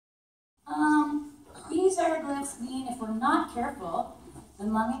hieroglyphs mean if we're not careful, the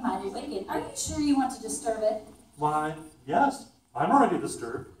mummy might awaken. Are you sure you want to disturb it? Why, yes, I'm already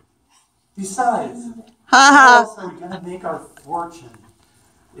disturbed. Besides, how else are we going to make our fortune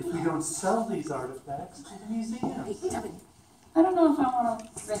if we don't sell these artifacts to the museums? I don't know if I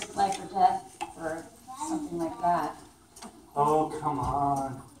want to risk life or death for something like that. Oh, come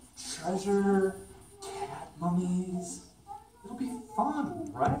on. Treasure, cat mummies. It'll be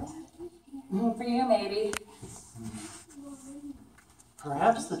fun, right? For you, maybe.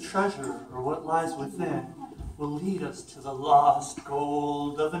 Perhaps the treasure, or what lies within, will lead us to the lost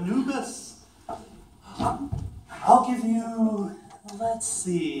gold of Anubis. I'll give you, let's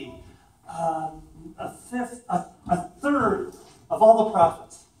see, a third of all the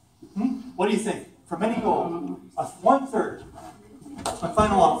profits. What do you think? From any gold, 1/3. My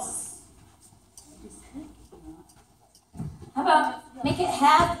final offer. How about make it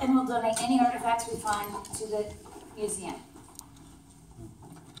half and we'll donate any artifacts we find to the museum?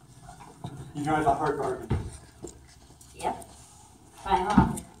 You drive a hard bargain. Yep. Final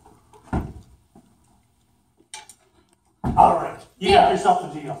offer. All right. You got yourself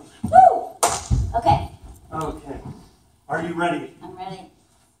a deal. Woo! Okay. Okay. Are you ready? I'm ready.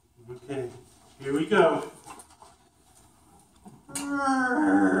 Okay. Here we go.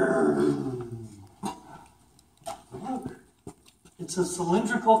 Look. It's a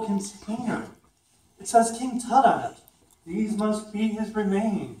cylindrical container. It says King Tut on it. These must be his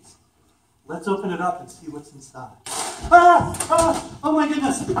remains. Let's open it up and see what's inside. Oh my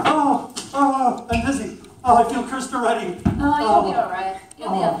goodness! Oh, I'm dizzy. Oh, I feel cursed already. Oh, you'll be all right. You'll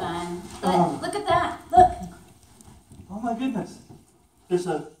be all fine. But look at that. Look. Oh my goodness. There's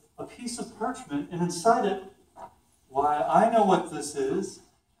a piece of parchment, and inside it, why, I know what this is.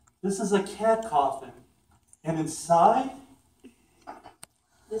 This is a cat coffin. And inside?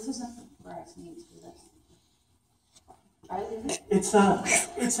 This isn't where I need to do this. Right, is it? It's a... I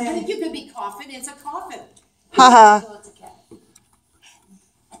think you could be coffin. It's a coffin. So it's a cat.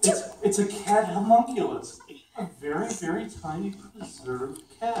 It's a cat homunculus. A very, very tiny preserved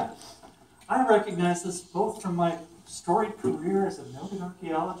cat. I recognize this both from my storied career as a noted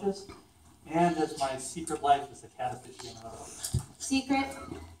archaeologist and as my secret life as a cat aficionado. Secret?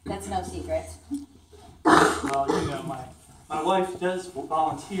 That's no secret. Well, you know, my wife does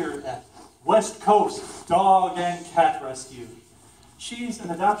volunteer at West Coast Dog and Cat Rescue. She's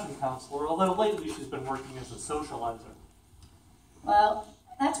an adoption counselor, although lately she's been working as a socializer. Well,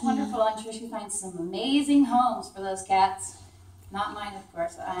 that's wonderful. I'm sure she finds some amazing homes for those cats. Not mine, of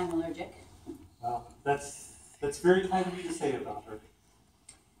course. I'm allergic. Well, that's very kind of you to say about her.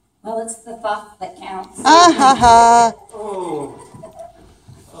 Well, it's the thought that counts.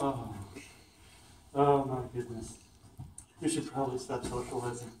 Oh my goodness. We should probably stop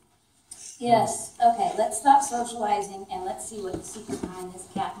socializing. Yes. Okay, let's stop socializing and let's see what the secret behind this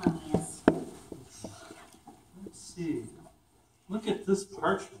cat mummy is. Let's see. Look at this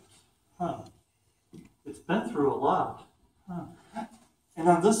parchment. It's been through a lot. And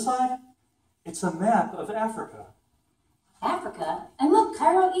on this side, it's a map of Africa. Africa? And look,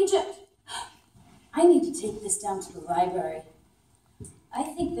 Cairo, Egypt. I need to take this down to the library. I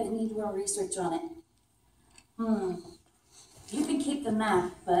think they need more research on it. You can keep the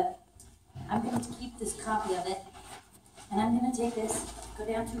map, but I'm going to keep this copy of it. And I'm going to take this, go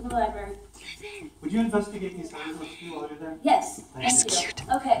down to the library. Would you investigate these articles too while you're there? Yes, Thanks. thank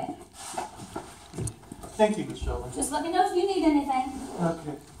you. Okay, Thank you, Miss Sheldon. just let me know if you need anything.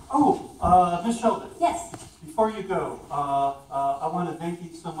 Okay. Oh, Miss Sheldon. Yes, Before you go, I want to thank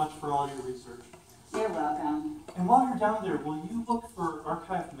you so much for all your research. you're welcome. And while you're down there, will you look for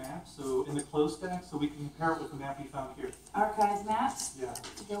archived maps in the clothes stack so we can compare it with the map we found here? Archive maps Yeah.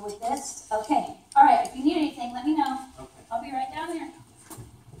 to go with this. Okay, all right, if you need anything, let me know. Okay. I'll be right down there.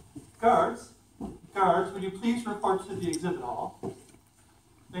 Guards, would you please report to the exhibit hall?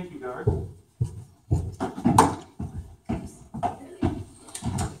 Thank you, guards.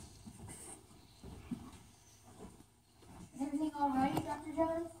 Is everything all right, Dr.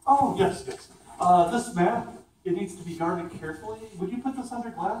 Jones? Oh, yes. This map, it needs to be guarded carefully. Would you put this under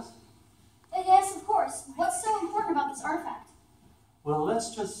glass? Yes, of course. What's so important about this artifact? Well,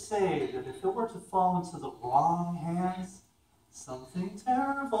 let's just say that if it were to fall into the wrong hands, something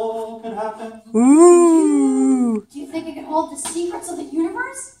terrible could happen. Do you think it can hold the secrets of the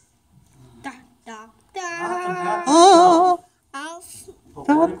universe? Not the map itself,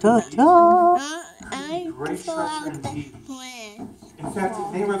 but what it could lead to great treasure indeed. In fact,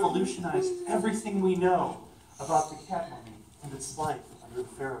 it may revolutionize everything we know about the cat mummy and its life under the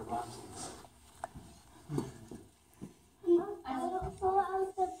Pharaoh Ramses.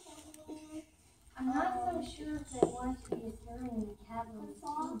 I'm not so so sure if I want to be a third in the cabinet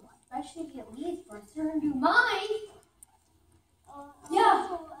too, especially if it leads for a third to mine.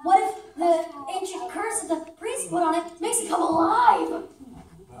 Yeah, what if the ancient curse that the priest put on it makes it come alive?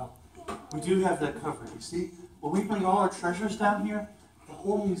 Well, we do have that covered, you see? When we bring all our treasures down here, the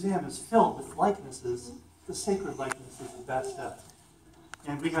whole museum is filled with likenesses, the sacred likenesses of that stuff.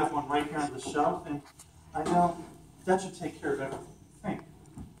 And we have one right here on the shelf, and I know that should take care of everything. Think.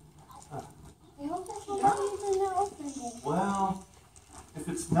 I hope that's what I'm going to open it. Well, if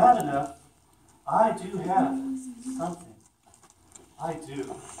it's not enough, I do have something. I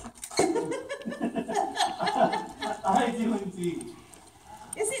do. I do indeed.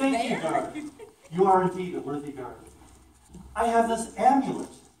 Is it Thank you, guard. You are indeed a worthy guard. I have this amulet,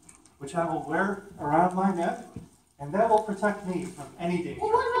 which I will wear around my neck, and that will protect me from any danger.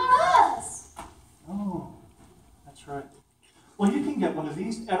 Well, what about us? Oh, that's right. Well, you can get one of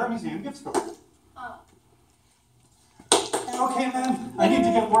these at our museum gift store. Okay, man, I need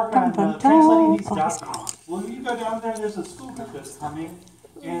to get work on translating these documents. Will you go down there? There's a school group that's coming,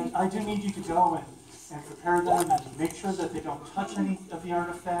 and I do need you to go and prepare them and make sure that they don't touch any of the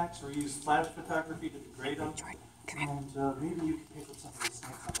artifacts or use flash photography to degrade them. And maybe you can pick up some of the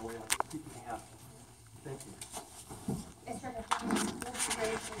snakes on the way up. Keep me happy. Thank you.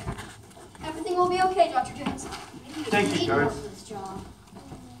 Everything will be okay, Dr. Jones. Thank you, guards. This job.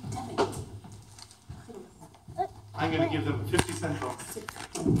 I'm going to give them a 50-cent bonus.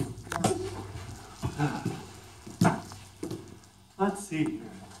 Let's see here.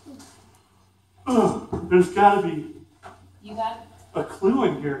 Oh, there's got to be You got it? a clue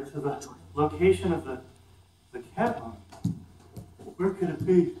in here to the location of the cat home. Where could it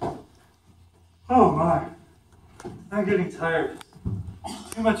be? Oh my. I'm getting tired.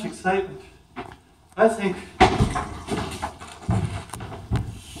 Too much excitement. I think...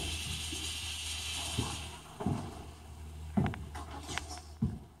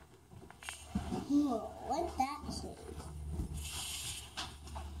 What's that say?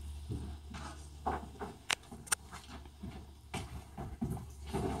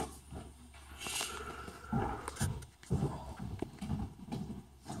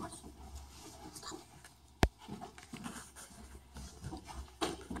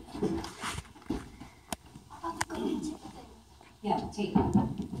 Yeah, tape.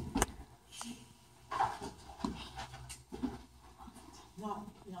 Not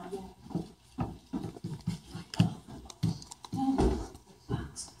yet.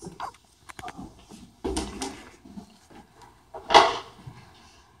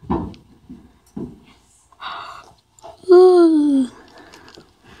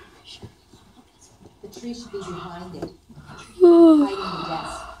 The tree should be behind it. Hiding the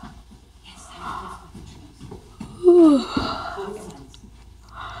desk. Yes, that is the trees. Both sides.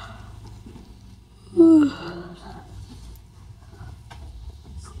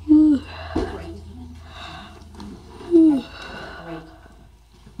 Great. Great.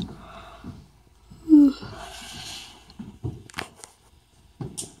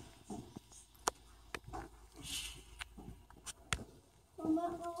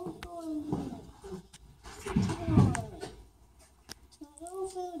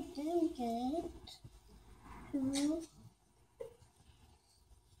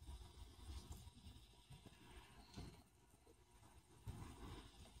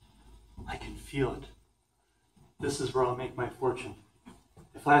 I can feel it. This is where I'll make my fortune.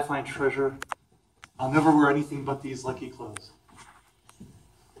 If I find treasure, I'll never wear anything but these lucky clothes.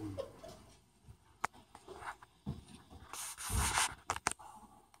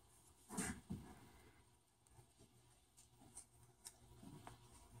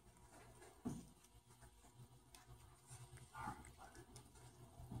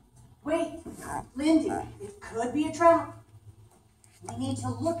 Wait, Lindy, it could be a trap. We need to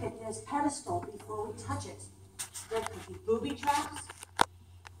look at this pedestal before we touch it. There could be booby traps,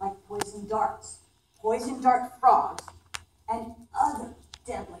 like poison darts, poison dart frogs, and other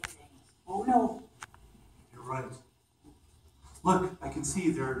deadly things. Oh no. You're right. Look, I can see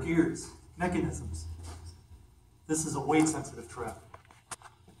there are gears, mechanisms. This is a weight-sensitive trap.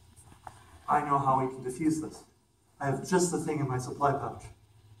 I know how we can defuse this. I have just the thing in my supply pouch.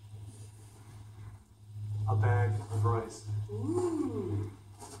 A bag of rice. Ooh.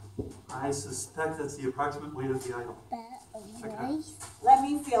 I suspect that's the approximate weight of the idol. Check it out. Let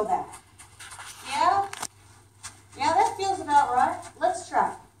me feel that. Yeah? Yeah, that feels about right. Let's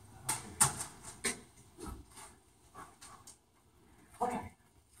try. Okay.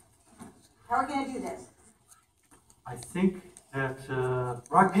 How are we going to do this? I think that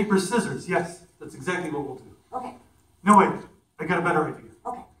rock, paper, scissors. Yes, that's exactly what we'll do. Okay. No, wait. I got a better idea.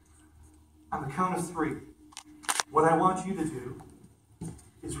 Okay. On the count of 3, what I want you to do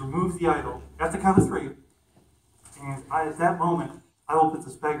is remove the idol at the count of 3. And at that moment, I will put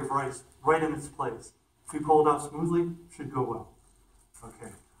this bag of rice right in its place. If we pull it out smoothly, it should go well.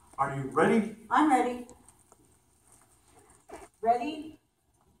 Okay. Are you ready? I'm ready. Ready?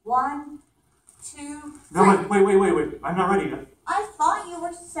 1, 2, 3. No, wait. I'm not ready yet. I thought you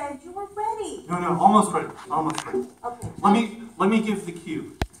said you were ready. No, almost ready. Almost ready. Okay. Let me give the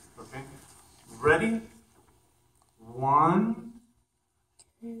cue. Okay. Ready? 1,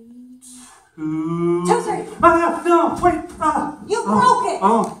 2. 2, 3. No, wait. You broke it.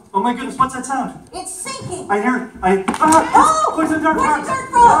 Oh my goodness, what's that sound? It's sinking. I hear it. Oh! Poison dart Poison frog. dart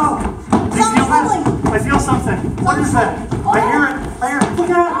frog. Oh, I feel something. What is that? I hear it. Look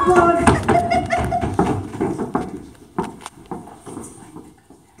out, run.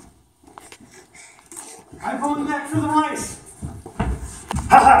 I'm going back for the rice.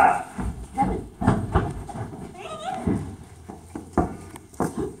 Ha ha.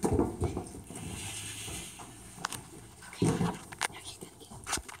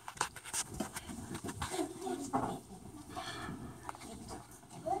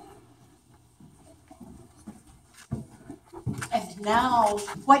 And now,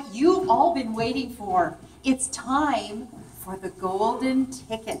 what you've all been waiting for. It's time for the golden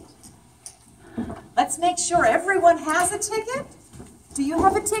ticket. Let's make sure everyone has a ticket. Do you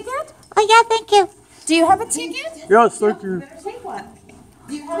have a ticket? Oh, yeah, thank you. Do you have a ticket? Yes, thank you. Better take one.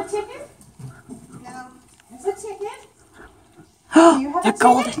 Do you have a ticket? No. There's a ticket. Do you have a ticket?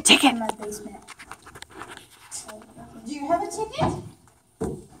 Golden ticket. In my basement. Do you have a ticket?